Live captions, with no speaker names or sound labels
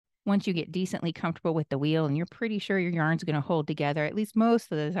Once you get decently comfortable with the wheel and you're pretty sure your yarn's going to hold together, at least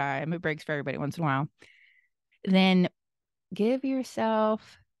most of the time, it breaks for everybody once in a while, then give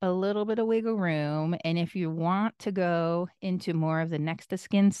yourself a little bit of wiggle room. And if you want to go into more of the next to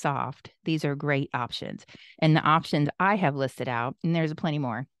skin soft, these are great options. And the options I have listed out, and there's plenty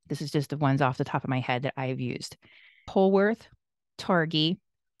more. This is just the ones off the top of my head that I've used. Polworth, Targhee,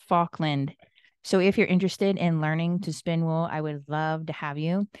 Falkland. So if you're interested in learning to spin wool, I would love to have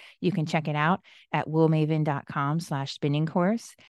you. You can check it out at woolmaven.com/spinning course.